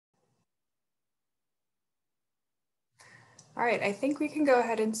All right, I think we can go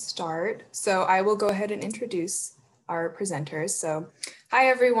ahead and start. So I will go ahead and introduce our presenters. So hi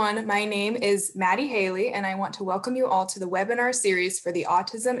everyone, my name is Maddie Haley and I want to welcome you all to the webinar series for the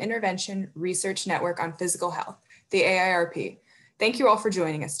Autism Intervention Research Network on Physical Health, the AIRP. Thank you all for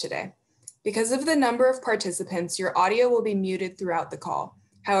joining us today. Because of the number of participants, your audio will be muted throughout the call.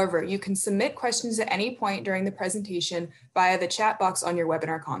 However, you can submit questions at any point during the presentation via the chat box on your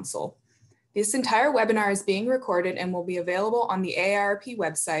webinar console. This entire webinar is being recorded and will be available on the AIRP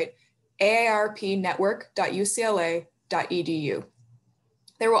website, airpnetwork.ucla.edu.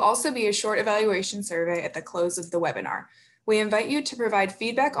 There will also be a short evaluation survey at the close of the webinar. We invite you to provide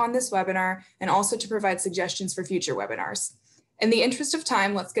feedback on this webinar and also to provide suggestions for future webinars. In the interest of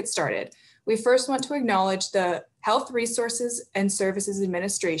time, let's get started. We first want to acknowledge the Health Resources and Services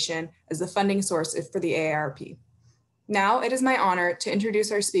Administration as the funding source for the AIRP. Now it is my honor to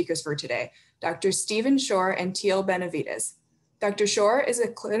introduce our speakers for today, Dr. Stephen Shore and Teal Benevides. Dr. Shore is a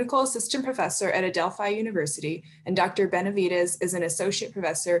clinical assistant professor at Adelphi University, and Dr. Benevides is an associate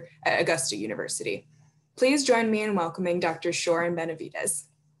professor at Augusta University. Please join me in welcoming Dr. Shore and Benevides.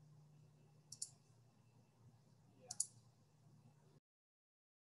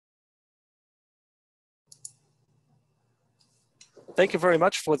 Thank you very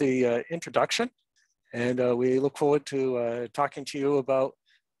much for the introduction. And we look forward to talking to you about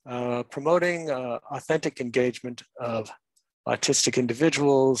promoting authentic engagement of autistic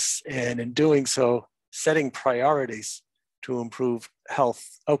individuals, and in doing so, setting priorities to improve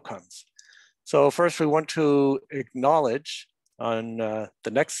health outcomes. So first, we want to acknowledge on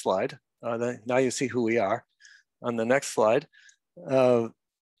the next slide, now you see who we are, on the next slide,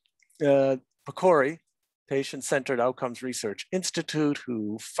 PCORI, Patient-Centered Outcomes Research Institute,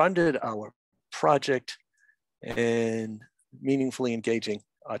 who funded our project and meaningfully engaging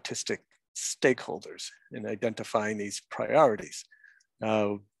autistic stakeholders in identifying these priorities.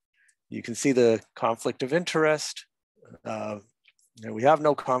 You can see the conflict of interest. We have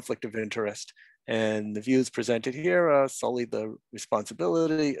no conflict of interest, and the views presented here are solely the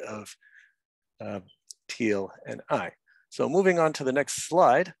responsibility of Teal and I. So moving on to the next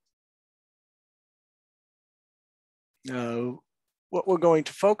slide. What we're going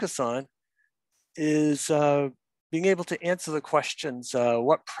to focus on is being able to answer the questions,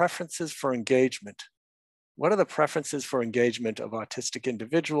 what preferences for engagement? What are the preferences for engagement of autistic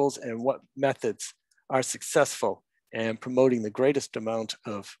individuals, and what methods are successful in promoting the greatest amount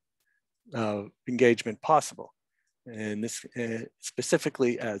of engagement possible? And this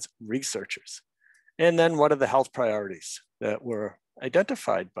specifically as researchers. And then what are the health priorities that were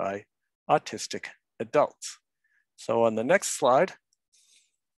identified by autistic adults? So on the next slide,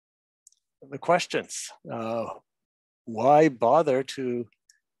 the questions. Why bother to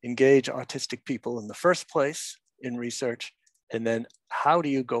engage autistic people in the first place in research? And then how do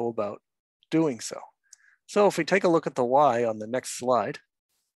you go about doing so? So if we take a look at the why on the next slide,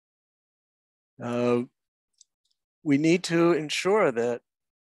 we need to ensure that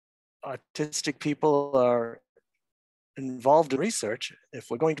autistic people are involved in research.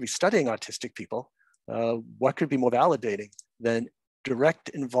 If we're going to be studying autistic people, what could be more validating than direct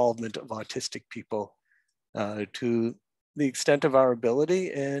involvement of autistic people to the extent of our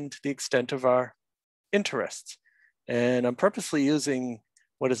ability and the extent of our interests. And I'm purposely using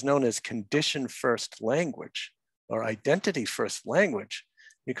what is known as condition-first language or identity-first language,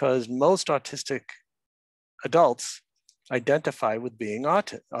 because most autistic adults identify with being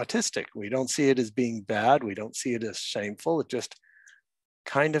autistic. We don't see it as being bad. We don't see it as shameful. It just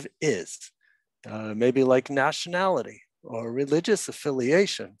kind of is. Maybe like nationality or religious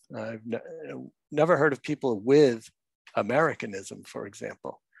affiliation. I've never heard of people with Americanism, for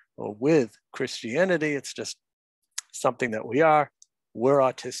example, or with Christianity. It's just something that we are. We're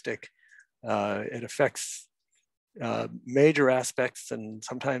autistic. It affects major aspects and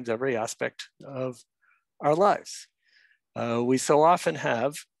sometimes every aspect of our lives. We so often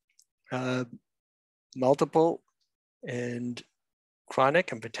have multiple and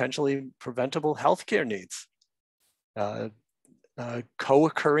chronic and potentially preventable healthcare needs.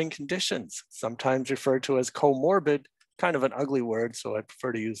 Co-occurring conditions, sometimes referred to as comorbid, kind of an ugly word, so I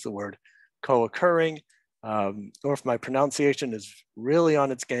prefer to use the word co-occurring, or if my pronunciation is really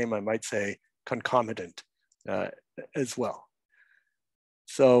on its game, I might say concomitant as well.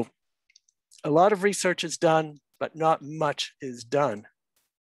 So a lot of research is done, but not much is done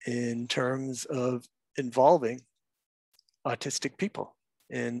in terms of involving autistic people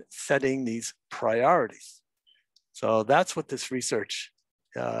in setting these priorities. So that's what this research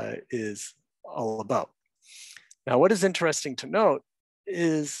is all about. Now, what is interesting to note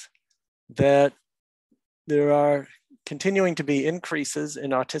is that there are continuing to be increases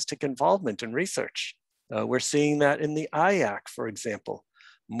in autistic involvement in research. We're seeing that in the IAC, for example,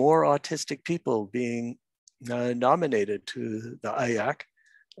 more autistic people being nominated to the IAC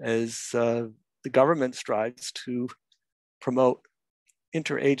as the government strives to promote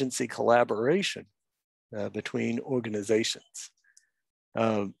interagency collaboration between organizations.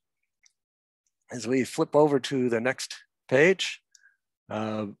 As we flip over to the next page,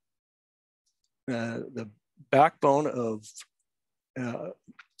 the backbone of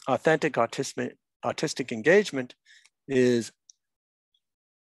authentic autistic engagement is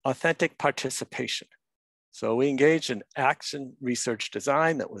authentic participation. So we engaged in action research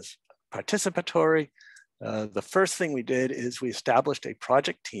design that was participatory. The first thing we did is we established a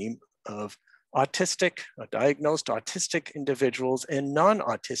project team of diagnosed autistic individuals and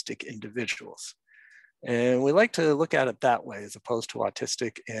non-autistic individuals. And we like to look at it that way as opposed to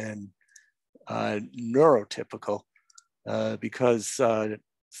autistic and neurotypical, because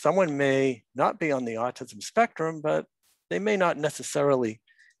someone may not be on the autism spectrum, but they may not necessarily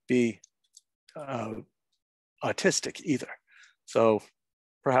be autistic either. So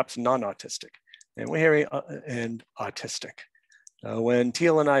perhaps non-autistic. And we're hearing and autistic. When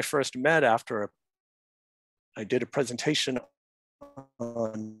Teal and I first met after I did a presentation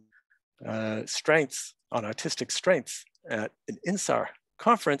on strengths, on autistic strengths at an INSAR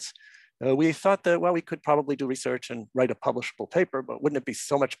conference, we thought that, well, we could probably do research and write a publishable paper, but wouldn't it be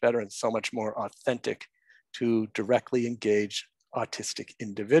so much better and so much more authentic to directly engage autistic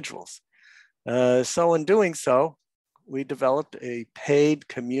individuals? So in doing so, we developed a paid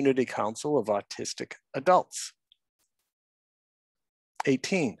community council of autistic adults,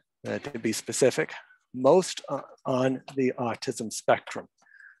 18 to be specific, most on the autism spectrum.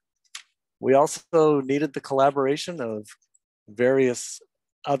 We also needed the collaboration of various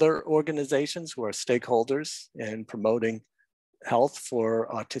other organizations who are stakeholders in promoting health for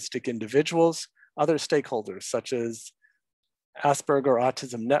autistic individuals, other stakeholders such as Asperger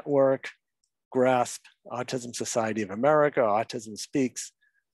Autism Network, GRASP, Autism Society of America, Autism Speaks,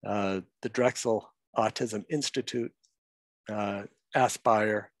 the Drexel Autism Institute,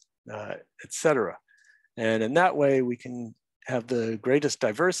 Aspire, etc. And in that way, we can have the greatest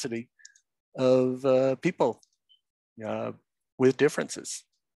diversity of people with differences,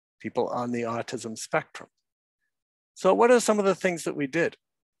 people on the autism spectrum. So what are some of the things that we did?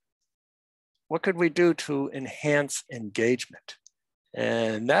 What could we do to enhance engagement?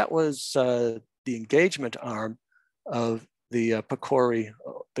 And that was the engagement arm of the PCORI,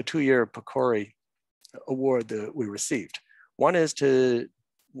 the 2-year PCORI award that we received. One was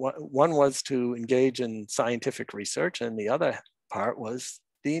to engage in scientific research, and the other part was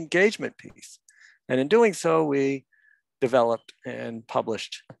the engagement piece. And in doing so, we developed and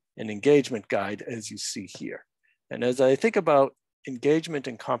published an engagement guide, as you see here. And as I think about engagement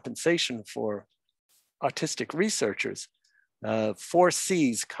and compensation for autistic researchers, 4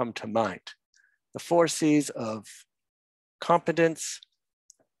 C's come to mind. The 4 C's of competence,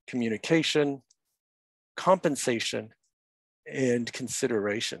 communication, compensation, and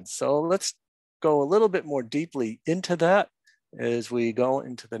consideration. So let's go a little bit more deeply into that as we go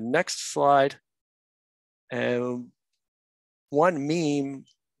into the next slide. And one meme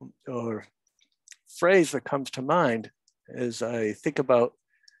or phrase that comes to mind as I think about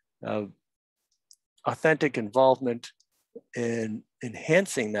authentic involvement in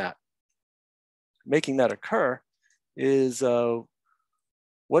enhancing that, making that occur, is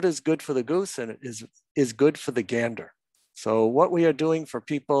what is good for the goose and is good for the gander. So what we are doing for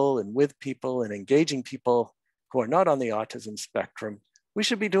people and with people and engaging people who are not on the autism spectrum, we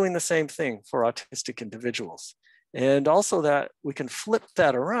should be doing the same thing for autistic individuals. And also that we can flip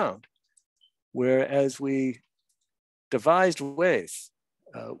that around, whereas we devised ways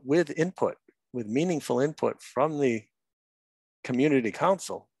with input, with meaningful input from the community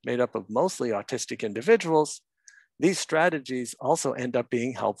council made up of mostly autistic individuals, these strategies also end up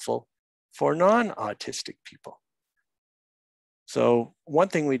being helpful for non-autistic people. So one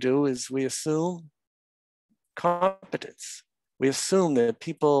thing we do is we assume competence. We assume that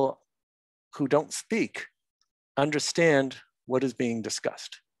people who don't speak understand what is being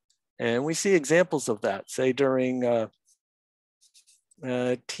discussed. And we see examples of that, say during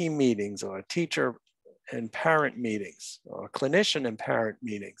team meetings or teacher and parent meetings or clinician and parent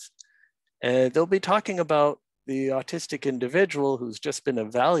meetings. And they'll be talking about the autistic individual who's just been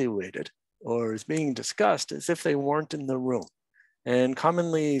evaluated or is being discussed as if they weren't in the room, and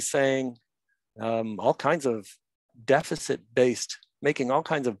commonly saying all kinds of deficit-based, making all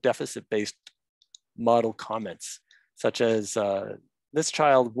kinds of deficit-based model comments, such as this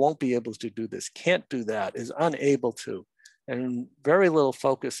child won't be able to do this, can't do that, is unable to, and very little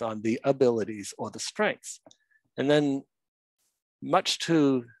focus on the abilities or the strengths. And then much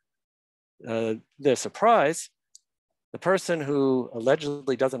to their surprise, the person who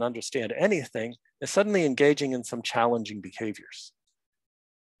allegedly doesn't understand anything is suddenly engaging in some challenging behaviors,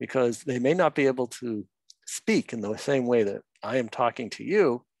 because they may not be able to speak in the same way that I am talking to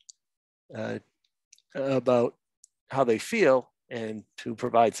you about how they feel and to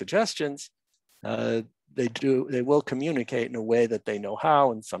provide suggestions. They will communicate in a way that they know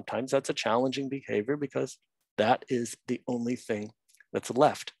how, and sometimes that's a challenging behavior because that is the only thing that's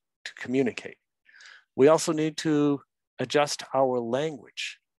left to communicate. We also need to adjust our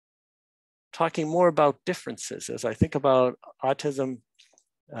language, talking more about differences. As I think about autism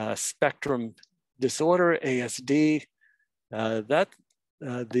spectrum disorder, ASD,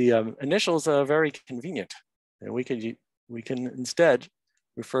 the initials are very convenient, and we can instead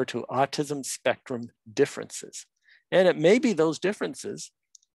refer to autism spectrum differences. And it may be those differences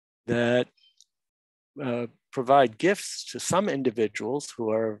that provide gifts to some individuals who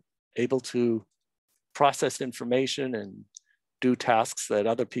are able to process information and do tasks that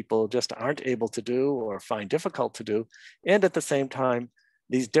other people just aren't able to do or find difficult to do. And at the same time,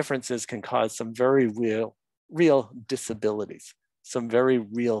 these differences can cause some very real disabilities, some very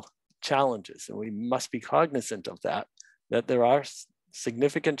real challenges. And we must be cognizant of that there are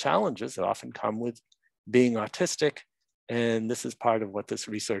significant challenges that often come with being autistic. And this is part of what this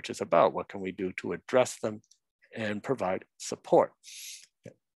research is about. What can we do to address them and provide support?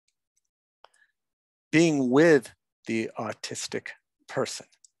 Being with the autistic person,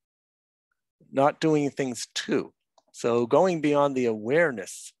 not doing things to. So going beyond the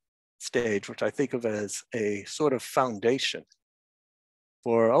awareness stage, which I think of as a sort of foundation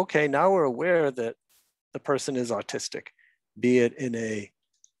for, okay, now we're aware that the person is autistic, be it in a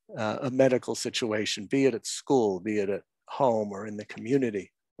medical situation, be it at school, be it at home or in the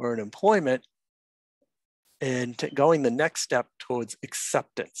community or in employment, and going the next step towards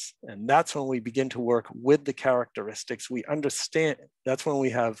acceptance. And that's when we begin to work with the characteristics. We understand, that's when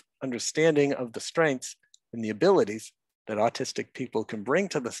we have understanding of the strengths and the abilities that autistic people can bring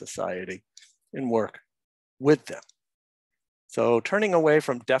to the society and work with them. So turning away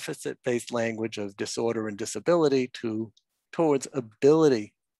from deficit-based language of disorder and disability towards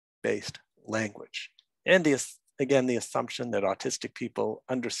ability-based language. And again, the assumption that autistic people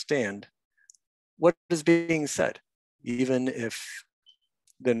understand what is being said, even if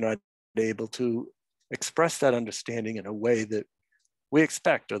they're not able to express that understanding in a way that we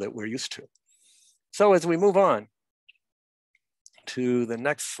expect or that we're used to. So as we move on to the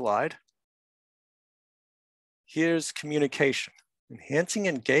next slide, here's communication, enhancing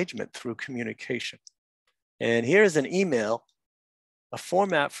engagement through communication. And here's an email, a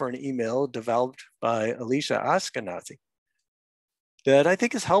format for an email developed by Alicia Ashkenazi that I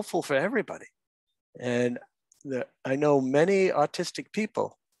think is helpful for everybody. And I know many autistic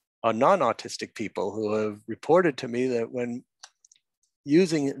people, or non-autistic people, who have reported to me that when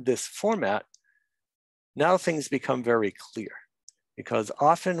using this format, now things become very clear. Because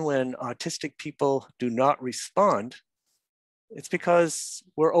often when autistic people do not respond, it's because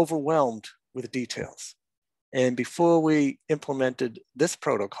we're overwhelmed with details. And before we implemented this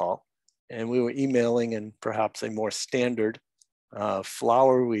protocol, and we were emailing in perhaps a more standard,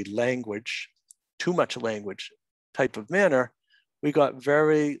 flowery language, too much language type of manner, we got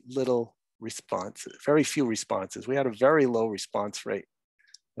very little responses, very few responses. We had a very low response rate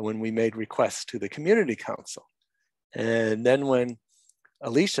when we made requests to the community council. And then when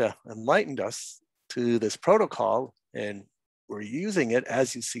Alicia enlightened us to this protocol, and we're using it,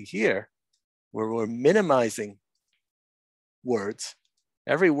 as you see here, where we're minimizing words.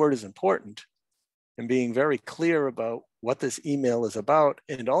 Every word is important, and being very clear about what this email is about,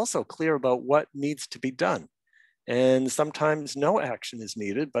 and also clear about what needs to be done. And sometimes no action is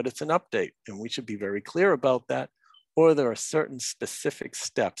needed, but it's an update, and we should be very clear about that, or there are certain specific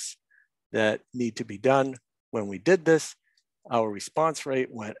steps that need to be done. When we did this, our response rate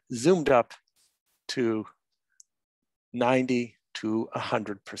went zoomed up to 90 to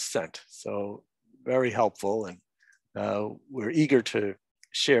 100%. So very helpful, and we're eager to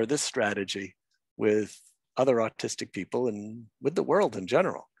share this strategy with other autistic people and with the world in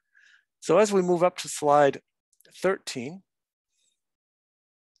general. So as we move up to slide 13,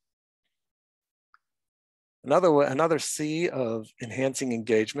 another C of enhancing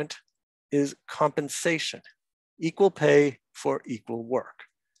engagement is compensation, equal pay for equal work.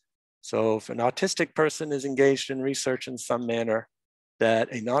 So if an autistic person is engaged in research in some manner,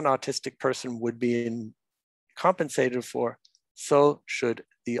 that a non-autistic person would be compensated for so should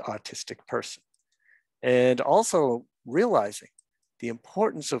the autistic person. And also realizing the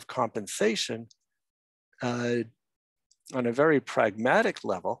importance of compensation on a very pragmatic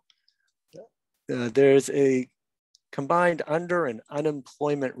level. There's a combined under and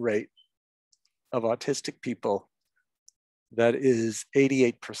unemployment rate of autistic people that is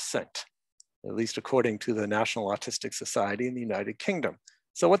 88%, at least according to the National Autistic Society in the United Kingdom.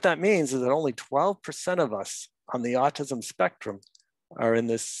 So what that means is that only 12% of us on the autism spectrum are in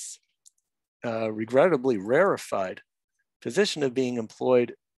this regrettably rarefied position of being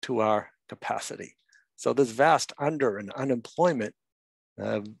employed to our capacity. So this vast under and unemployment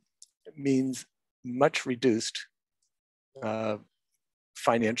means much reduced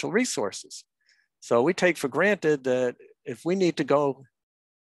financial resources. So we take for granted that if we need to go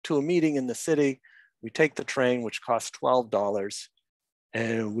to a meeting in the city, we take the train, which costs $12,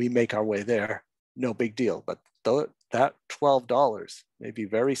 and we make our way there, no big deal. But that $12 may be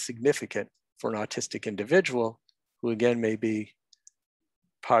very significant for an autistic individual who again may be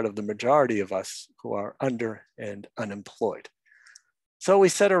part of the majority of us who are under and unemployed. So we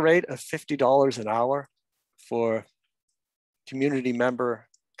set a rate of $50 an hour for community member,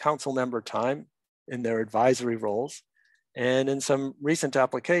 council member time in their advisory roles. And in some recent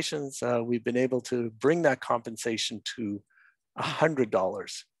applications, we've been able to bring that compensation to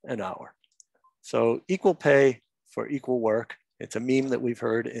 $100 an hour. So equal pay for equal work. It's a meme that we've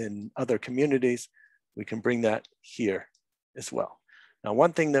heard in other communities. We can bring that here as well. Now,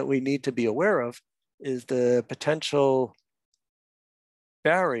 one thing that we need to be aware of is the potential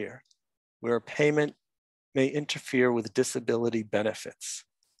barrier where payment may interfere with disability benefits.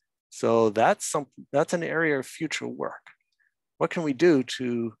 So that's an area of future work. What can we do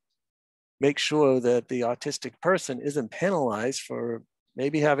to make sure that the autistic person isn't penalized for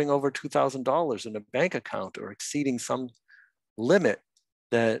maybe having over $2,000 in a bank account or exceeding some limit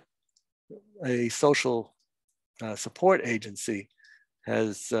that a social support agency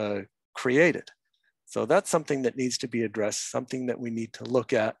has created? So that's something that needs to be addressed, something that we need to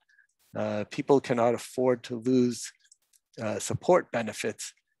look at. People cannot afford to lose support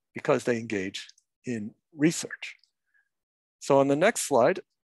benefits because they engage in research. So on the next slide,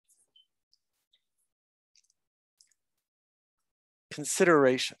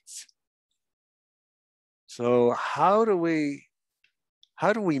 considerations. So how do we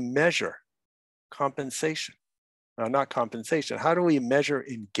measure compensation? Not compensation, how do we measure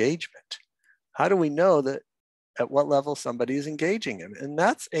engagement? How do we know that at what level somebody is engaging in? And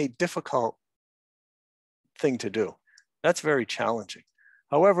that's a difficult thing to do. That's very challenging.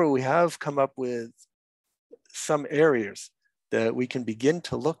 However, we have come up with some areas that we can begin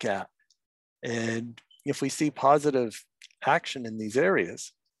to look at. And if we see positive action in these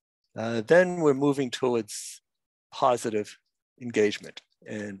areas, then we're moving towards positive engagement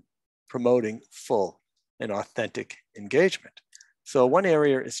and promoting full and authentic engagement. So one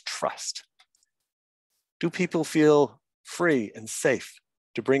area is trust. Do people feel free and safe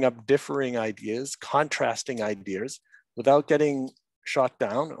to bring up differing ideas, contrasting ideas, without getting shot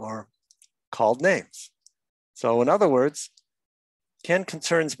down or called names? So in other words, can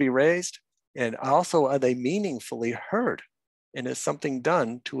concerns be raised? And also, are they meaningfully heard? And is something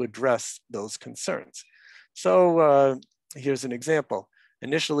done to address those concerns? So here's an example.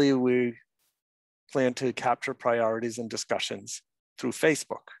 Initially, we plan to capture priorities and discussions through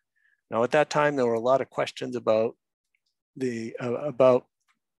Facebook. Now, at that time, there were a lot of questions about about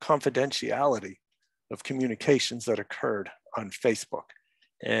confidentiality of communications that occurred on Facebook.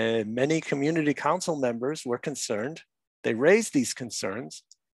 And many community council members were concerned. They raised these concerns,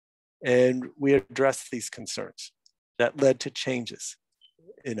 and we addressed these concerns. That led to changes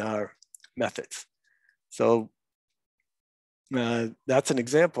in our methods. So that's an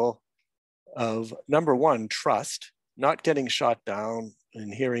example of, number one, trust, not getting shot down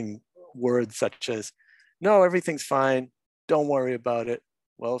and hearing words such as, no, everything's fine, don't worry about it.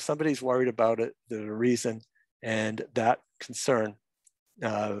 Well, if somebody's worried about it, there's a reason, and that concern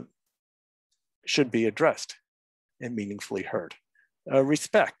should be addressed and meaningfully heard.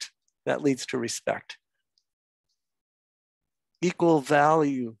 Respect, that leads to respect. Equal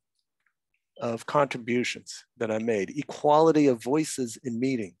value of contributions that are made, equality of voices in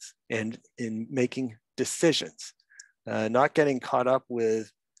meetings and in making decisions, not getting caught up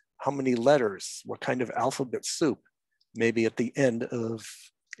with how many letters, what kind of alphabet soup may be at the end of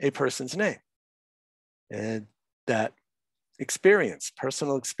a person's name. And that experience,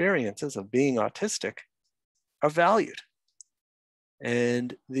 personal experiences of being autistic are valued.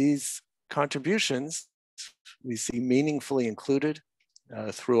 And these contributions we see meaningfully included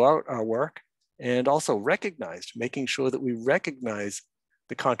throughout our work, and also recognized, making sure that we recognize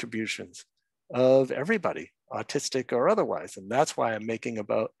the contributions of everybody, autistic or otherwise. And that's why I'm making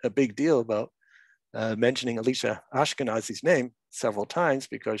a big deal about mentioning Alicia Ashkenazi's name several times,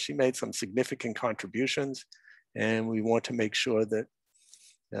 because she made some significant contributions, and we want to make sure that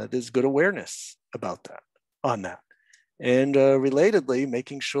there's good awareness about that, on that. And relatedly,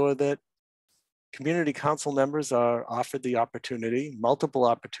 making sure that community council members are offered the opportunity, multiple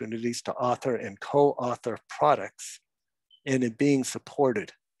opportunities to author and co-author products, and it being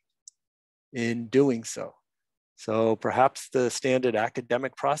supported in doing so. So perhaps the standard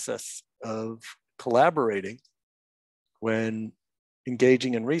academic process of collaborating when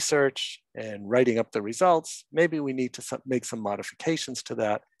engaging in research and writing up the results, maybe we need to make some modifications to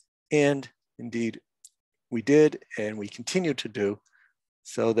that. And indeed, we did, and we continue to do,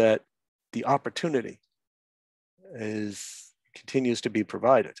 so that the opportunity continues to be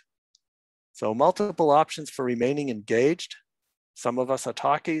provided. So multiple options for remaining engaged. Some of us are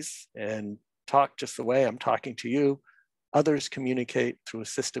talkies and talk just the way I'm talking to you. Others communicate through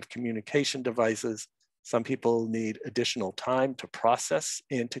assistive communication devices. Some people need additional time to process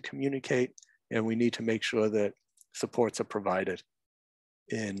and to communicate, and we need to make sure that supports are provided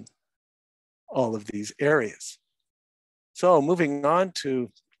in all of these areas. So moving on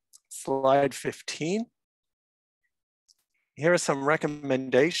to slide 15. Here are some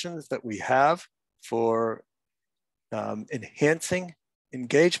recommendations that we have for enhancing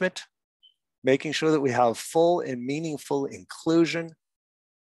engagement, making sure that we have full and meaningful inclusion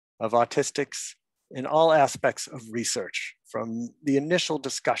of autistics in all aspects of research, from the initial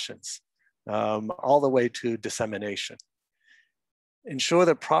discussions all the way to dissemination. Ensure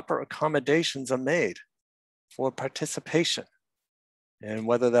that proper accommodations are made for participation. And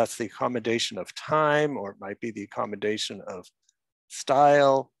whether that's the accommodation of time, or it might be the accommodation of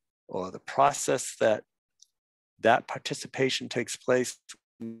style, or the process that participation takes place,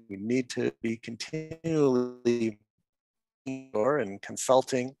 we need to be continually and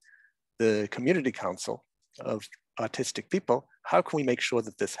consulting the community council of autistic people. How can we make sure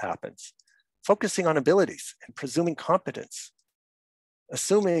that this happens? Focusing on abilities and presuming competence,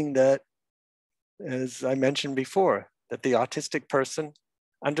 assuming that, as I mentioned before, that the autistic person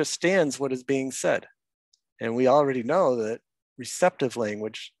understands what is being said. And we already know that receptive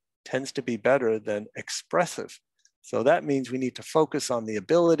language tends to be better than expressive. So that means we need to focus on the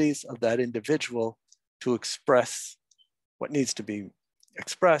abilities of that individual to express what needs to be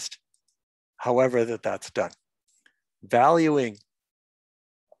expressed, however that's done. Valuing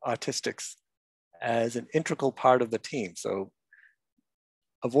autistics as an integral part of the team. So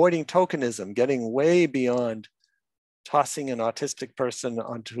avoiding tokenism, getting way beyond tossing an autistic person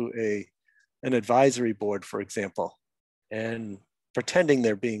onto an advisory board, for example, and pretending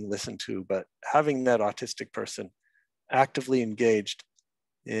they're being listened to, but having that autistic person actively engaged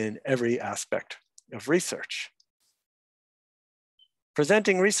in every aspect of research.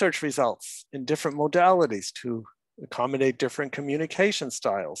 Presenting research results in different modalities to accommodate different communication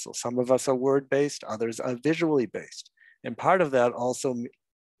styles. So some of us are word-based, others are visually based. And part of that also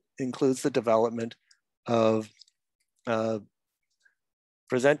includes the development of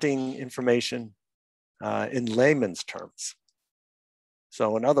presenting information in layman's terms.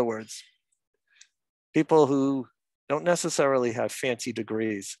 So in other words, people who don't necessarily have fancy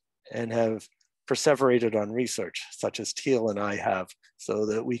degrees and have perseverated on research, such as Teal and I have, so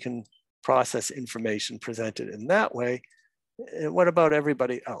that we can process information presented in that way. And what about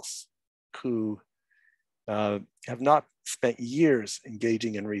everybody else who have not spent years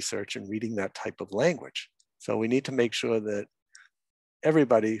engaging in research and reading that type of language? So we need to make sure that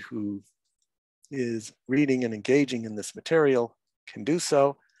everybody who is reading and engaging in this material can do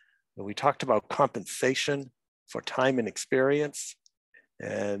so. And we talked about compensation for time and experience,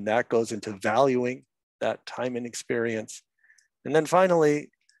 and that goes into valuing that time and experience. And then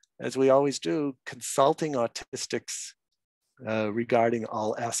finally, as we always do, consulting autistics regarding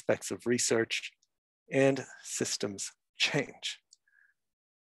all aspects of research and systems change.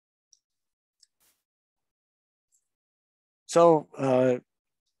 So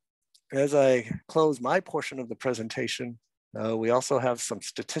as I close my portion of the presentation, we also have some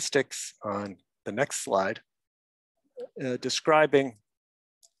statistics on the next slide describing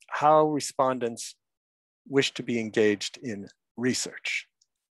how respondents wish to be engaged in research.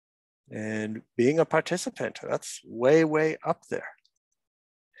 And being a participant, that's way, way up there.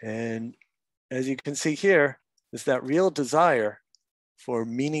 And as you can see here, is that real desire for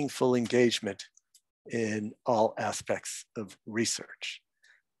meaningful engagement in all aspects of research.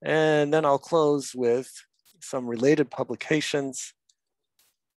 And then I'll close with some related publications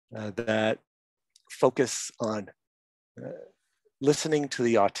that focus on listening to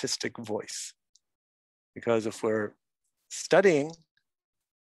the autistic voice. Because if we're studying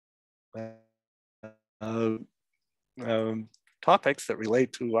topics that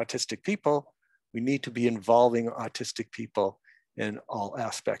relate to autistic people, we need to be involving autistic people in all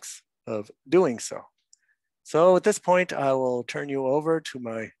aspects of doing so. So at this point, I will turn you over to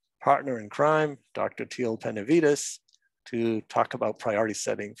my partner in crime, Dr. Teal Benevides, to talk about priority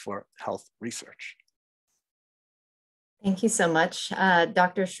setting for health research. Thank you so much,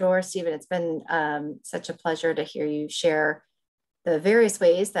 Dr. Shore. Stephen, it's been such a pleasure to hear you share the various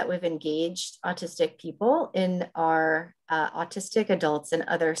ways that we've engaged autistic people in our Autistic Adults and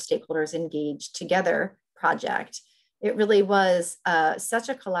Other Stakeholders Engaged Together project. It really was such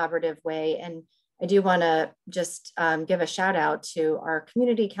a collaborative way, and I do want to just give a shout out to our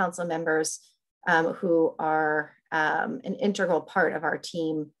community council members who are an integral part of our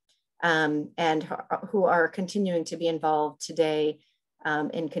team and who are continuing to be involved today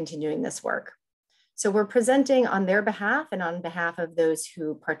in continuing this work. So we're presenting on their behalf and on behalf of those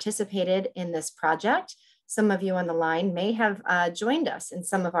who participated in this project. Some of you on the line may have joined us in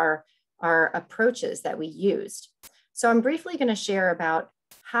some of our approaches that we used. So I'm briefly going to share about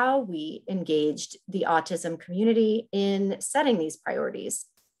how we engaged the autism community in setting these priorities.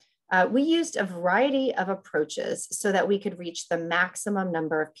 We used a variety of approaches so that we could reach the maximum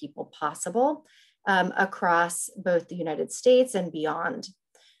number of people possible across both the United States and beyond.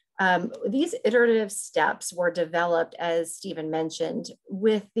 These iterative steps were developed, as Stephen mentioned,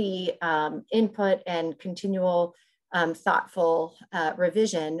 with the input and continual thoughtful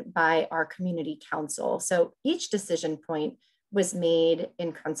revision by our community council. So each decision point was made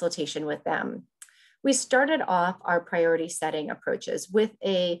in consultation with them. We started off our priority setting approaches with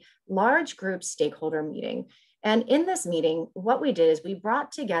a large group stakeholder meeting. And in this meeting, what we did is we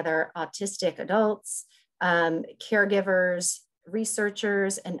brought together autistic adults, caregivers,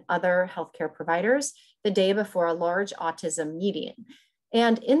 researchers, and other healthcare providers the day before a large autism meeting.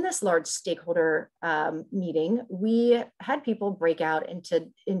 And in this large stakeholder meeting, we had people break out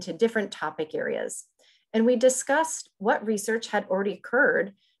into different topic areas. And we discussed what research had already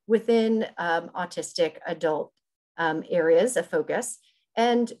occurred within autistic adult areas of focus.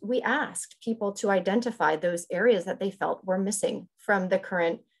 And we asked people to identify those areas that they felt were missing from the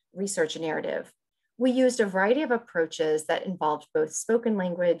current research narrative. We used a variety of approaches that involved both spoken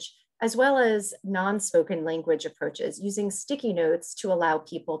language as well as non-spoken language approaches, using sticky notes to allow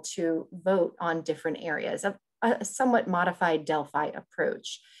people to vote on different areas, a somewhat modified Delphi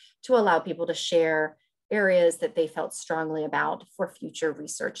approach to allow people to share areas that they felt strongly about for future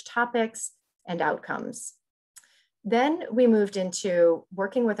research topics and outcomes. Then we moved into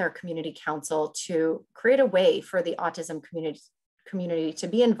working with our community council to create a way for the autism community to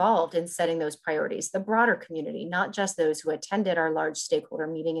be involved in setting those priorities, the broader community, not just those who attended our large stakeholder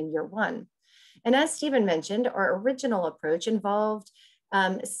meeting in year one. And as Stephen mentioned, our original approach involved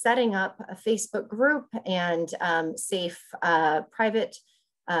setting up a Facebook group and safe private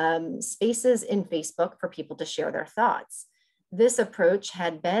spaces in Facebook for people to share their thoughts. This approach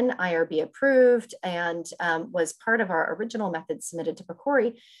had been IRB approved and was part of our original method submitted to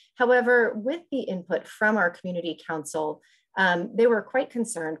PCORI. However, with the input from our community council, they were quite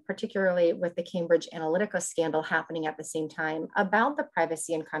concerned, particularly with the Cambridge Analytica scandal happening at the same time, about the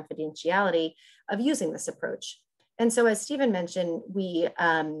privacy and confidentiality of using this approach. And so, as Stephen mentioned, we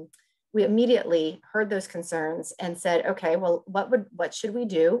immediately heard those concerns and said, okay, well, what should we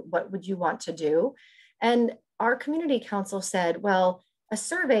do? What would you want to do? And our community council said, well, a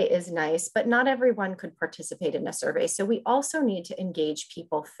survey is nice, but not everyone could participate in a survey. So we also need to engage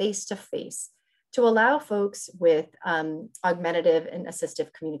people face-to-face to allow folks with augmentative and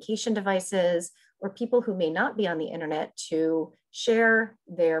assistive communication devices or people who may not be on the internet to share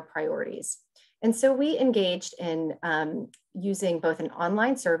their priorities. And so we engaged in using both an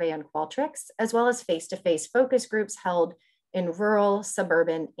online survey on Qualtrics as well as face-to-face focus groups held in rural,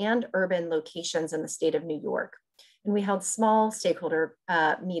 suburban, and urban locations in the state of New York. And we held small stakeholder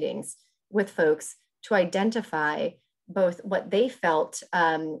meetings with folks to identify both what they felt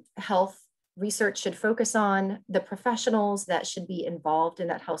health research should focus on, the professionals that should be involved in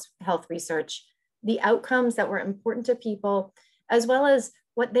that health research, the outcomes that were important to people, as well as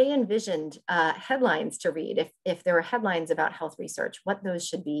what they envisioned headlines to read, if there were headlines about health research, what those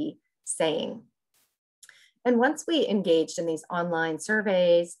should be saying. And once we engaged in these online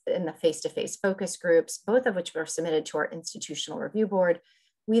surveys, in the face-to-face focus groups, both of which were submitted to our institutional review board,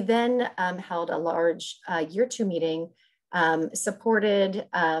 we then held a large year two meeting supported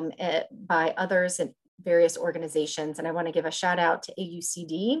by others in various organizations. And I want to give a shout out to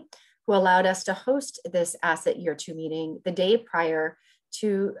AUCD, who allowed us to host this Asset Year 2 meeting the day prior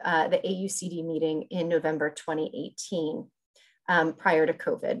to the AUCD meeting in November 2018, prior to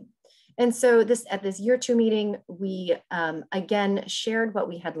COVID. And so at this Year 2 meeting, we again shared what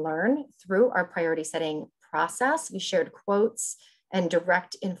we had learned through our priority setting process. We shared quotes and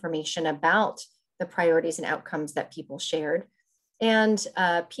direct information about the priorities and outcomes that people shared. And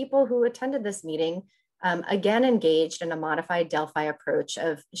people who attended this meeting again engaged in a modified Delphi approach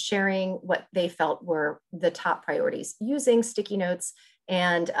of sharing what they felt were the top priorities using sticky notes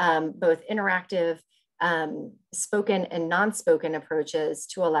and both interactive spoken and non-spoken approaches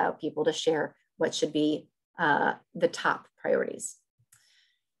to allow people to share what should be the top priorities.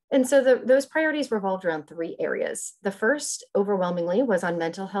 And so those priorities revolved around 3 areas. The first, overwhelmingly, was on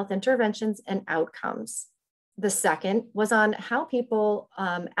mental health interventions and outcomes. The second was on how people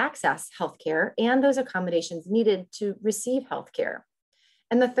access healthcare and those accommodations needed to receive healthcare.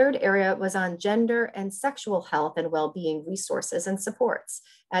 And the third area was on gender and sexual health and well-being resources and supports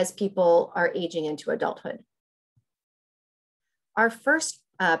as people are aging into adulthood. Our first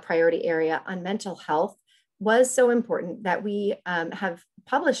priority area on mental health was so important that we have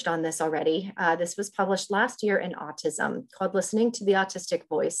published on this already. This was published last year in Autism, called Listening to the Autistic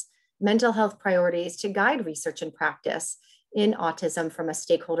Voice, Mental Health Priorities to Guide Research and Practice in Autism from a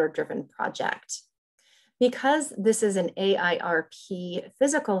Stakeholder-Driven Project. Because this is an AIRP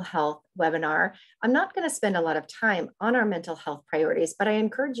physical health webinar, I'm not going to spend a lot of time on our mental health priorities, but I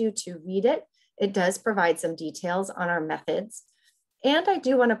encourage you to read it. It does provide some details on our methods. And I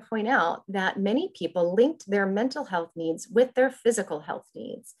do want to point out that many people linked their mental health needs with their physical health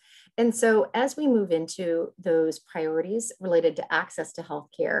needs. And so as we move into those priorities related to access to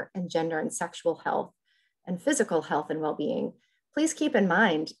healthcare and gender and sexual health and physical health and well-being, please keep in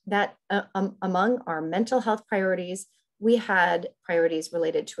mind that among our mental health priorities, we had priorities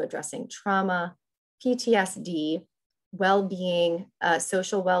related to addressing trauma, PTSD, well-being,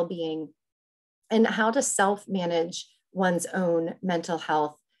 social well-being, and how to self-manage one's own mental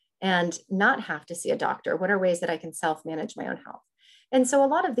health and not have to see a doctor. What are ways that I can self-manage my own health? And so a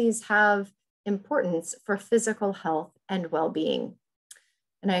lot of these have importance for physical health and well-being.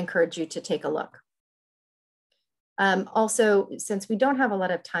 And I encourage you to take a look. Also, since we don't have a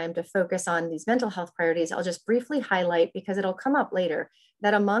lot of time to focus on these mental health priorities, I'll just briefly highlight, because it'll come up later,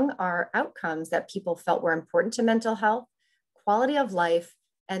 that among our outcomes that people felt were important to mental health, quality of life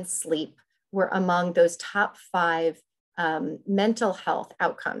and sleep were among those top 5 mental health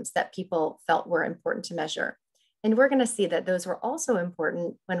outcomes that people felt were important to measure. And we're going to see that those were also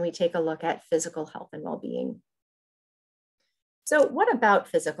important when we take a look at physical health and well-being. So what about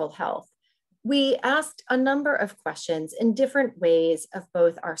physical health? We asked a number of questions in different ways of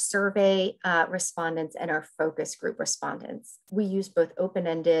both our survey respondents and our focus group respondents. We used both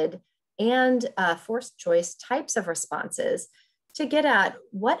open-ended and forced choice types of responses to get at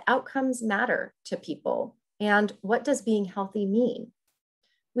what outcomes matter to people and what does being healthy mean.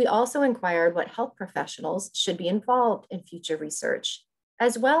 We also inquired what health professionals should be involved in future research,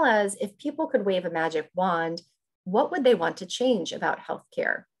 as well as if people could wave a magic wand, what would they want to change about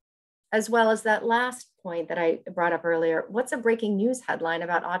healthcare? As well as that last point that I brought up earlier, what's a breaking news headline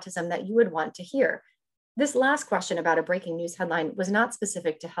about autism that you would want to hear? This last question about a breaking news headline was not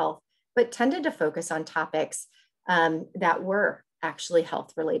specific to health, but tended to focus on topics that were actually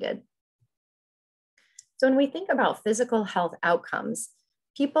health related. So when we think about physical health outcomes,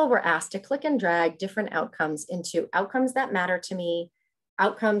 people were asked to click and drag different outcomes into outcomes that matter to me,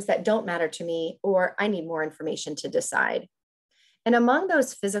 outcomes that don't matter to me, or I need more information to decide. And among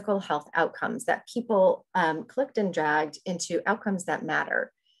those physical health outcomes that people clicked and dragged into outcomes that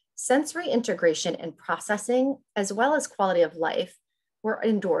matter, sensory integration and processing, as well as quality of life, were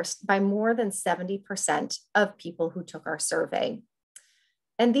endorsed by more than 70% of people who took our survey.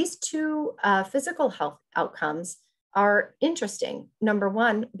 And these 2 physical health outcomes are interesting. Number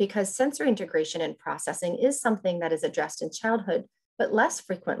one, because sensory integration and processing is something that is addressed in childhood, but less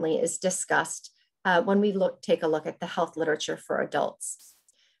frequently is discussed when we take a look at the health literature for adults.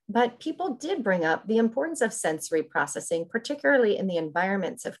 But people did bring up the importance of sensory processing, particularly in the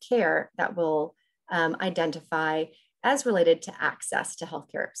environments of care that we'll identify as related to access to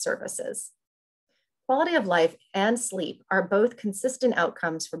healthcare services. Quality of life and sleep are both consistent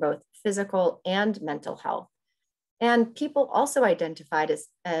outcomes for both physical and mental health. And people also identified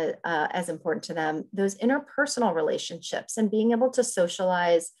as important to them those interpersonal relationships and being able to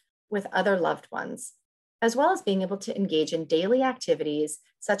socialize with other loved ones, as well as being able to engage in daily activities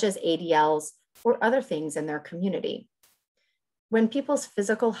such as ADLs or other things in their community. When people's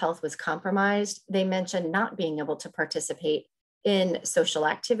physical health was compromised, they mentioned not being able to participate in social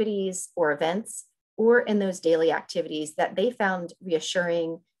activities or events, or in those daily activities that they found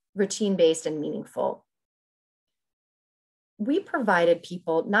reassuring, routine-based, and meaningful. We provided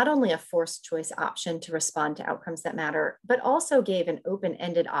people not only a forced choice option to respond to outcomes that matter, but also gave an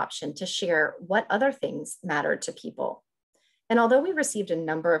open-ended option to share what other things mattered to people. And although we received a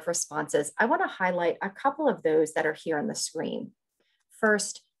number of responses, I want to highlight a couple of those that are here on the screen.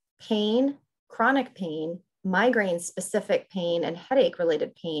 First, pain, chronic pain, migraine-specific pain, and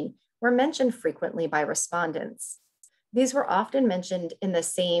headache-related pain were mentioned frequently by respondents. These were often mentioned in the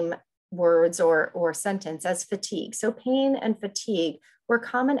same words or sentence as fatigue. So pain and fatigue were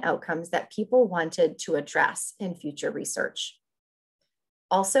common outcomes that people wanted to address in future research.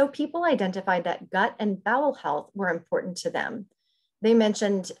 Also, people identified that gut and bowel health were important to them. They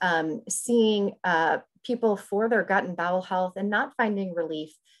mentioned seeing people for their gut and bowel health and not finding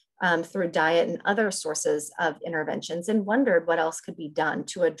relief through diet and other sources of interventions, and wondered what else could be done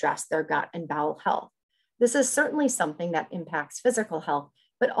to address their gut and bowel health. This is certainly something that impacts physical health,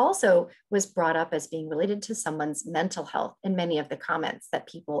 but also was brought up as being related to someone's mental health in many of the comments that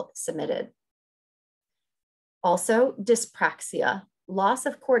people submitted. Also, dyspraxia, loss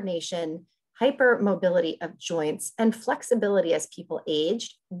of coordination, hypermobility of joints, and flexibility as people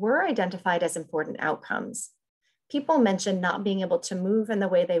aged were identified as important outcomes. People mentioned not being able to move in the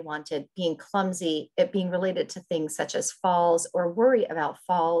way they wanted, being clumsy, it being related to things such as falls or worry about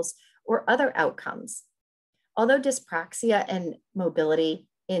falls or other outcomes. Although dyspraxia and mobility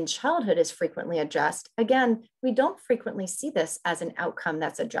in childhood is frequently addressed, again, we don't frequently see this as an outcome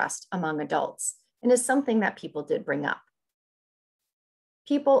that's addressed among adults and is something that people did bring up.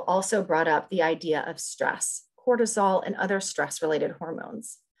 People also brought up the idea of stress, cortisol, and other stress-related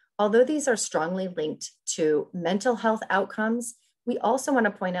hormones. Although these are strongly linked to mental health outcomes, we also want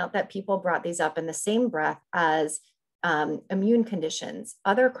to point out that people brought these up in the same breath as immune conditions,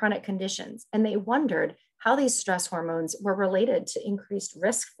 other chronic conditions, and they wondered how these stress hormones were related to increased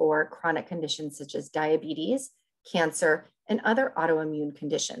risk for chronic conditions such as diabetes, cancer, and other autoimmune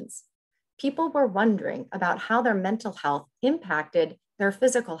conditions. People were wondering about how their mental health impacted their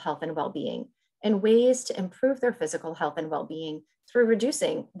physical health and well-being, and ways to improve their physical health and well-being through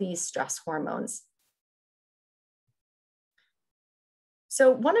reducing these stress hormones.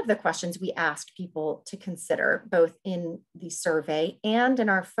 So one of the questions we asked people to consider, both in the survey and in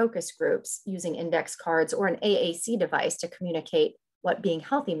our focus groups using index cards or an AAC device to communicate what being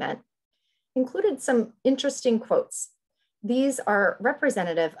healthy meant, included some interesting quotes. These are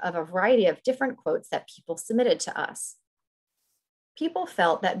representative of a variety of different quotes that people submitted to us. People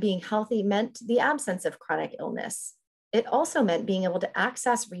felt that being healthy meant the absence of chronic illness. It also meant being able to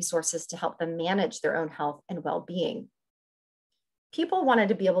access resources to help them manage their own health and well-being. People wanted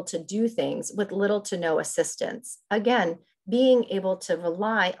to be able to do things with little to no assistance. Again, being able to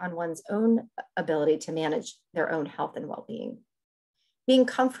rely on one's own ability to manage their own health and well-being. Being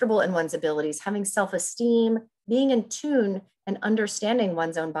comfortable in one's abilities, having self-esteem, being in tune, and understanding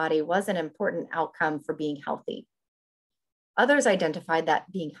one's own body was an important outcome for being healthy. Others identified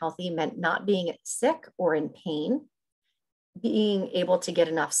that being healthy meant not being sick or in pain, being able to get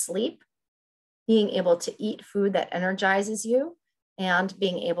enough sleep, being able to eat food that energizes you, and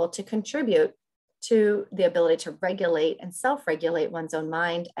being able to contribute to the ability to regulate and self-regulate one's own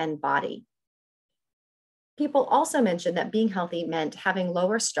mind and body. People also mentioned that being healthy meant having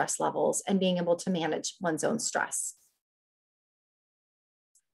lower stress levels and being able to manage one's own stress.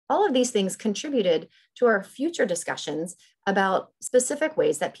 All of these things contributed to our future discussions about specific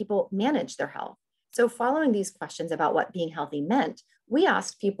ways that people manage their health. So following these questions about what being healthy meant, we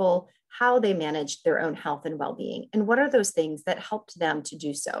asked people how they managed their own health and well-being, and what are those things that helped them to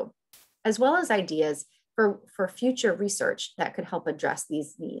do so, as well as ideas for future research that could help address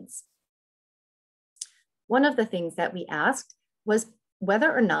these needs. One of the things that we asked was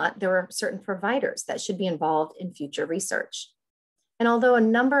whether or not there were certain providers that should be involved in future research. And although a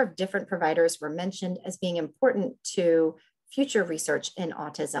number of different providers were mentioned as being important to future research in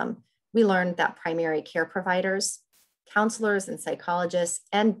autism, we learned that primary care providers, counselors and psychologists,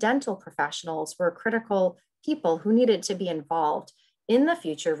 and dental professionals were critical people who needed to be involved in the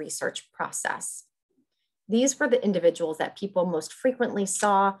future research process. These were the individuals that people most frequently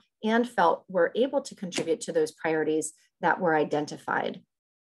saw and felt were able to contribute to those priorities that were identified.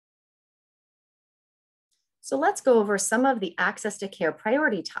 So let's go over some of the access to care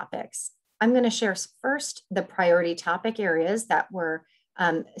priority topics. I'm going to share first the priority topic areas that were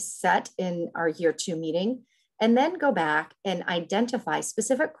set in our year 2 meeting, and then go back and identify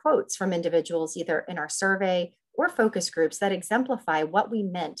specific quotes from individuals either in our survey or focus groups that exemplify what we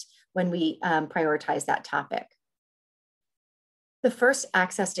meant when we prioritize that topic. The first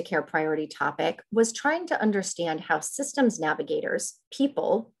access to care priority topic was trying to understand how systems navigators,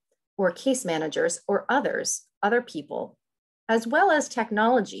 people, or case managers, or other people, as well as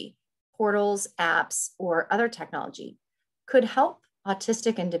technology, portals, apps, or other technology, could help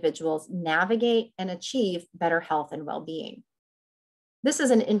autistic individuals navigate and achieve better health and well-being. This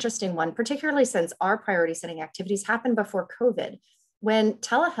is an interesting one, particularly since our priority setting activities happened before COVID, when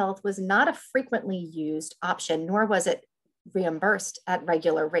telehealth was not a frequently used option, nor was it reimbursed at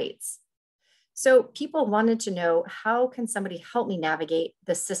regular rates. So people wanted to know, how can somebody help me navigate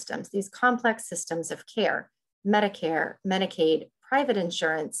the systems, these complex systems of care, Medicare, Medicaid, private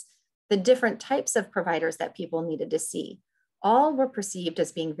insurance, the different types of providers that people needed to see. All were perceived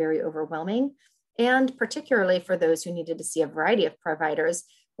as being very overwhelming, and particularly for those who needed to see a variety of providers,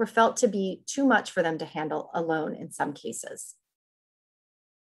 were felt to be too much for them to handle alone in some cases.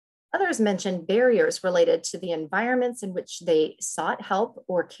 Others mentioned barriers related to the environments in which they sought help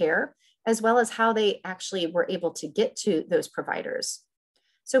or care, as well as how they actually were able to get to those providers.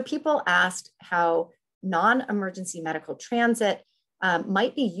 So people asked how non-emergency medical transit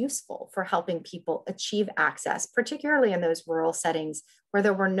might be useful for helping people achieve access, particularly in those rural settings where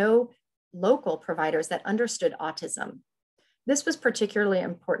there were no local providers that understood autism. This was particularly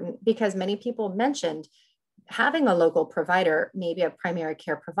important because many people mentioned having a local provider, maybe a primary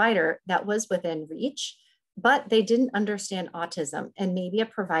care provider that was within reach, but they didn't understand autism. And maybe a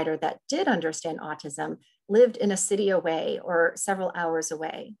provider that did understand autism lived in a city away or several hours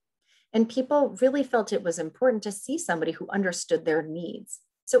away. And people really felt it was important to see somebody who understood their needs.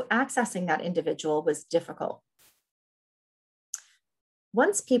 So accessing that individual was difficult.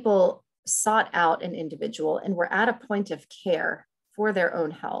 Once people sought out an individual and were at a point of care for their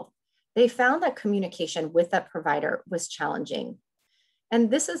own health, they found that communication with that provider was challenging. And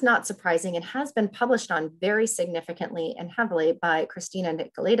this is not surprising and has been published on very significantly and heavily by Christina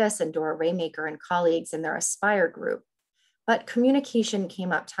Nicolaitis and Dora Raymaker and colleagues in their Aspire group. But communication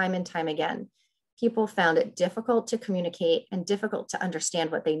came up time and time again. People found it difficult to communicate and difficult to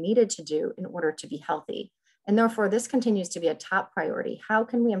understand what they needed to do in order to be healthy. And therefore, this continues to be a top priority. How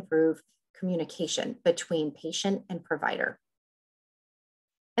can we improve communication between patient and provider?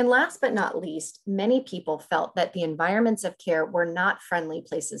 And last but not least, many people felt that the environments of care were not friendly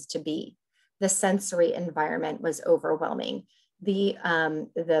places to be. The sensory environment was overwhelming. The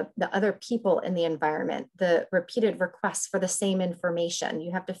other people in the environment, the repeated requests for the same information.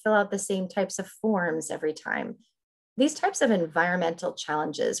 You have to fill out the same types of forms every time. These types of environmental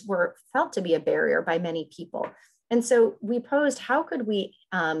challenges were felt to be a barrier by many people. And so we posed, how could we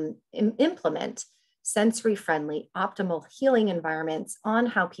implement sensory-friendly, optimal healing environments on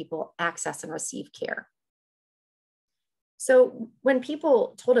how people access and receive care? So when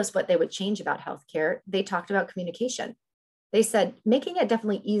people told us what they would change about healthcare, they talked about communication. They said, making it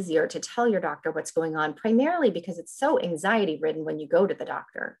definitely easier to tell your doctor what's going on, primarily because it's so anxiety-ridden when you go to the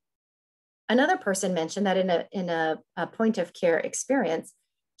doctor. Another person mentioned that in a point of care experience,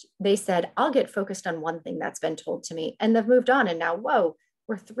 they said, I'll get focused on one thing that's been told to me, and they've moved on, and now, whoa,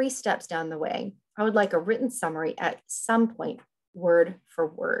 we're 3 steps down the way. I would like a written summary at some point, word for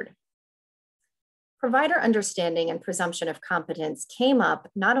word. Provider understanding and presumption of competence came up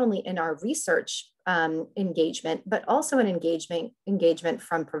not only in our research engagement, but also an engagement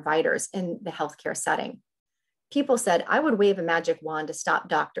from providers in the healthcare setting. People said, I would wave a magic wand to stop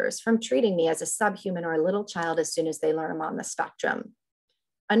doctors from treating me as a subhuman or a little child as soon as they learn I'm on the spectrum.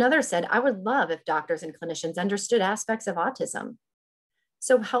 Another said, I would love if doctors and clinicians understood aspects of autism.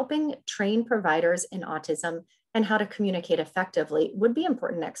 So helping train providers in autism and how to communicate effectively would be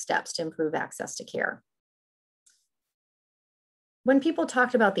important next steps to improve access to care. When people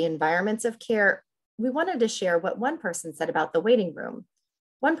talked about the environments of care, we wanted to share what one person said about the waiting room.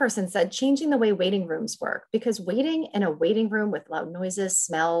 One person said, changing the way waiting rooms work, because waiting in a waiting room with loud noises,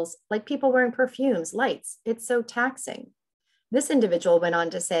 smells, like people wearing perfumes, lights, it's so taxing. This individual went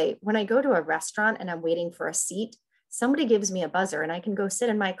on to say, when I go to a restaurant and I'm waiting for a seat, somebody gives me a buzzer and I can go sit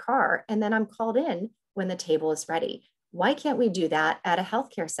in my car and then I'm called in when the table is ready. Why can't we do that at a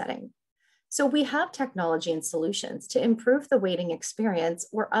healthcare setting? So we have technology and solutions to improve the waiting experience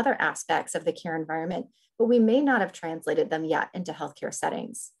or other aspects of the care environment, but we may not have translated them yet into healthcare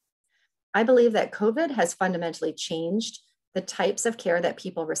settings. I believe that COVID has fundamentally changed the types of care that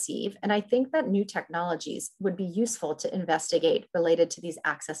people receive, and I think that new technologies would be useful to investigate related to these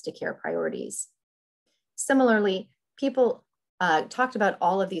access to care priorities. Similarly, people talked about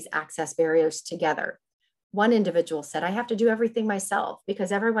all of these access barriers together. One individual said, I have to do everything myself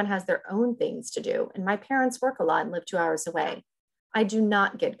because everyone has their own things to do, and my parents work a lot and live 2 hours away. I do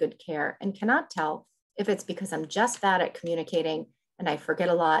not get good care and cannot tell if it's because I'm just bad at communicating and I forget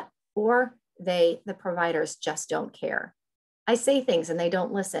a lot, or the providers just don't care. I say things and they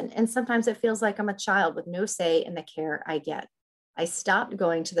don't listen. And sometimes it feels like I'm a child with no say in the care I get. I stopped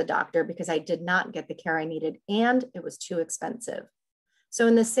going to the doctor because I did not get the care I needed and it was too expensive. So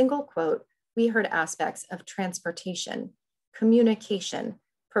in this single quote, we heard aspects of transportation, communication,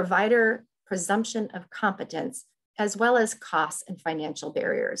 provider presumption of competence, as well as costs and financial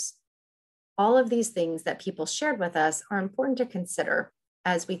barriers. All of these things that people shared with us are important to consider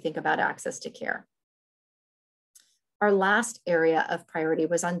as we think about access to care. Our last area of priority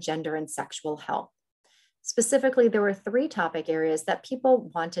was on gender and sexual health. Specifically, there were 3 topic areas that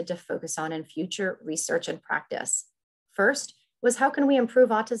people wanted to focus on in future research and practice. First was, how can we improve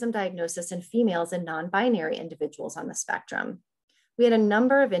autism diagnosis in females and non-binary individuals on the spectrum? We had a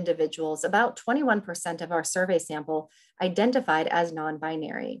number of individuals, about 21% of our survey sample, identified as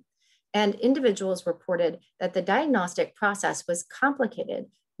non-binary. And individuals reported that the diagnostic process was complicated,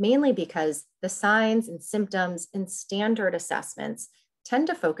 mainly because the signs and symptoms in standard assessments tend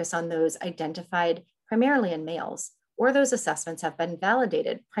to focus on those identified primarily in males, or those assessments have been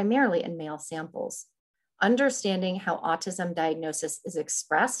validated primarily in male samples. Understanding how autism diagnosis is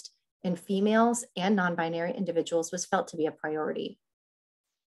expressed in females and non-binary individuals was felt to be a priority.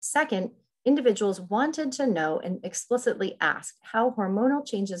 Second, individuals wanted to know and explicitly ask how hormonal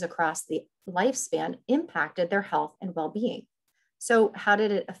changes across the lifespan impacted their health and well-being. So how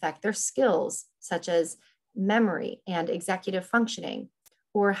did it affect their skills, such as memory and executive functioning?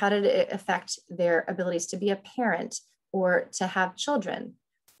 Or how did it affect their abilities to be a parent or to have children?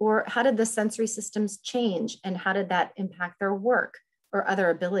 Or how did the sensory systems change and how did that impact their work or other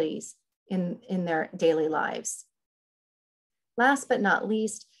abilities in their daily lives? Last but not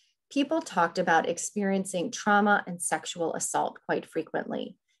least, people talked about experiencing trauma and sexual assault quite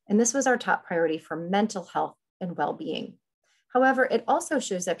frequently. And this was our top priority for mental health and well-being. However, it also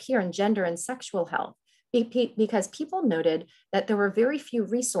shows up here in gender and sexual health because people noted that there were very few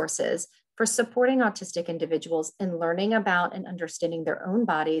resources for supporting autistic individuals in learning about and understanding their own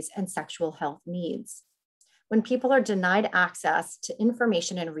bodies and sexual health needs. When people are denied access to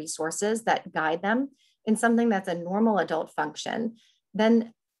information and resources that guide them in something that's a normal adult function,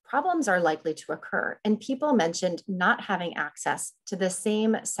 then problems are likely to occur. And people mentioned not having access to the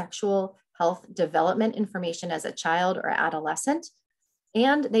same sexual health development information as a child or adolescent,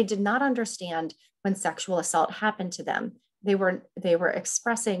 and they did not understand when sexual assault happened to them. They were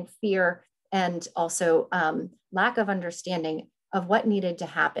expressing fear and also lack of understanding of what needed to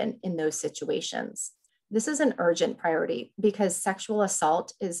happen in those situations. This is an urgent priority because sexual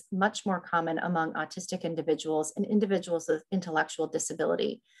assault is much more common among autistic individuals and individuals with intellectual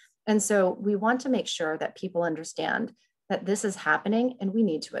disability. And so we want to make sure that people understand that this is happening and we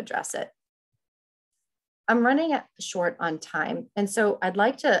need to address it. I'm running short on time. And so I'd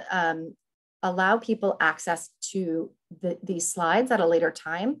like to allow people access to these slides at a later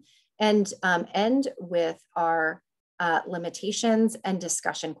time and end with our limitations and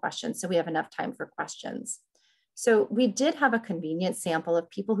discussion questions. So we have enough time for questions. So we did have a convenient sample of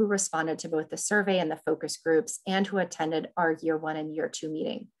people who responded to both the survey and the focus groups and who attended our year 1 and year 2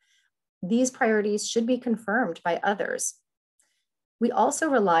 meeting. These priorities should be confirmed by others. We also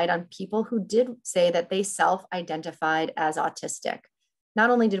relied on people who did say that they self-identified as autistic.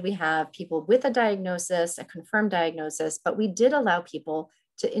 Not only did we have people with a diagnosis, a confirmed diagnosis, but we did allow people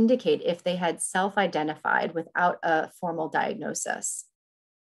to indicate if they had self-identified without a formal diagnosis.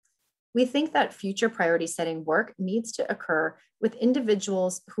 We think that future priority setting work needs to occur with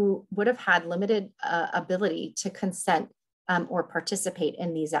individuals who would have had limited ability to consent or participate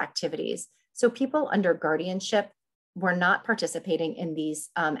in these activities. So people under guardianship were not participating in these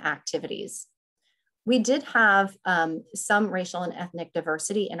activities. We did have some racial and ethnic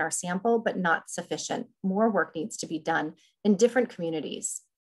diversity in our sample, but not sufficient. More work needs to be done in different communities.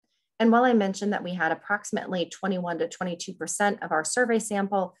 And while I mentioned that we had approximately 21 to 22% of our survey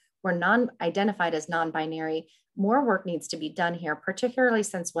sample were identified as non-binary, more work needs to be done here, particularly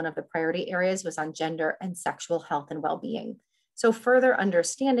since one of the priority areas was on gender and sexual health and well-being. So further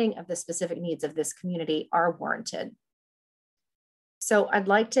understanding of the specific needs of this community are warranted. So I'd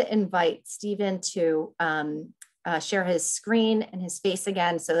like to invite Stephen to share his screen and his face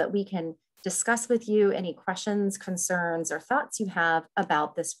again so that we can discuss with you any questions, concerns, or thoughts you have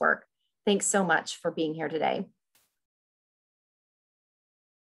about this work. Thanks so much for being here today.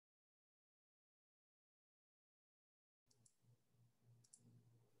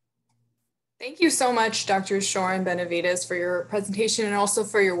 Thank you so much, Dr. Shore and Benevides, for your presentation and also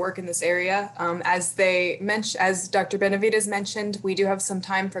for your work in this area. As Dr. Benevides mentioned, we do have some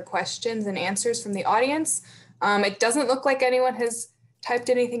time for questions and answers from the audience. It doesn't look like anyone has typed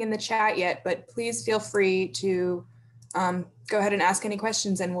anything in the chat yet, but please feel free to go ahead and ask any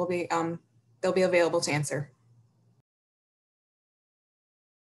questions, and they'll be available to answer.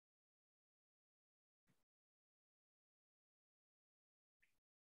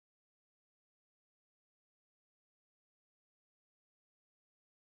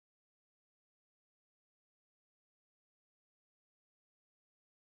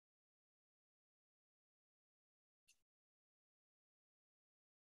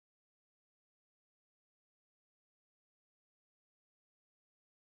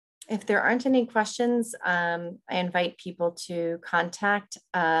 If there aren't any questions, I invite people to contact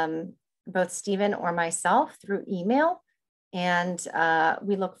both Stephen or myself through email. And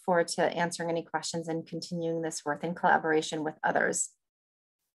we look forward to answering any questions and continuing this work in collaboration with others.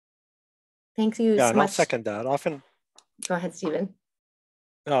 Thank you so much. I'll second that. Often. Go ahead, Stephen.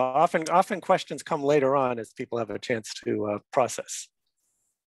 Often questions come later on as people have a chance to process.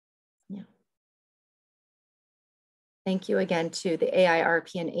 Yeah. Thank you again to the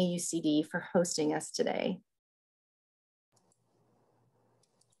AIRP and AUCD for hosting us today.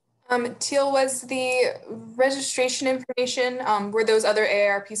 Teal, was the registration information, were those other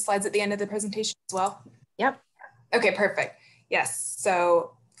AIRP slides at the end of the presentation as well? Yep. Okay, perfect. Yes,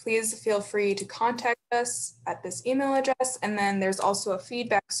 so please feel free to contact us at this email address. And then there's also a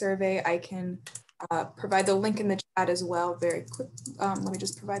feedback survey. I can provide the link in the chat as well very quick. Let me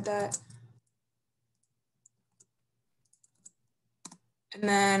just provide that. And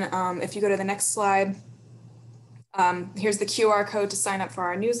then if you go to the next slide, here's the QR code to sign up for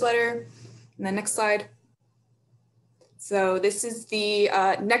our newsletter. And the next slide. So this is the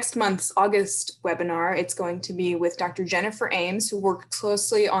next month's August webinar. It's going to be with Dr. Jennifer Ames, who worked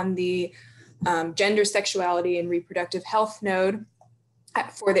closely on the gender, sexuality, and reproductive health node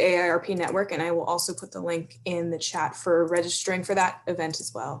for the AIRP network. And I will also put the link in the chat for registering for that event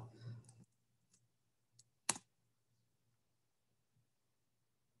as well.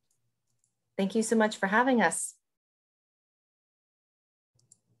 Thank you so much for having us.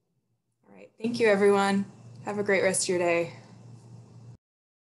 All right, thank you everyone. Have a great rest of your day.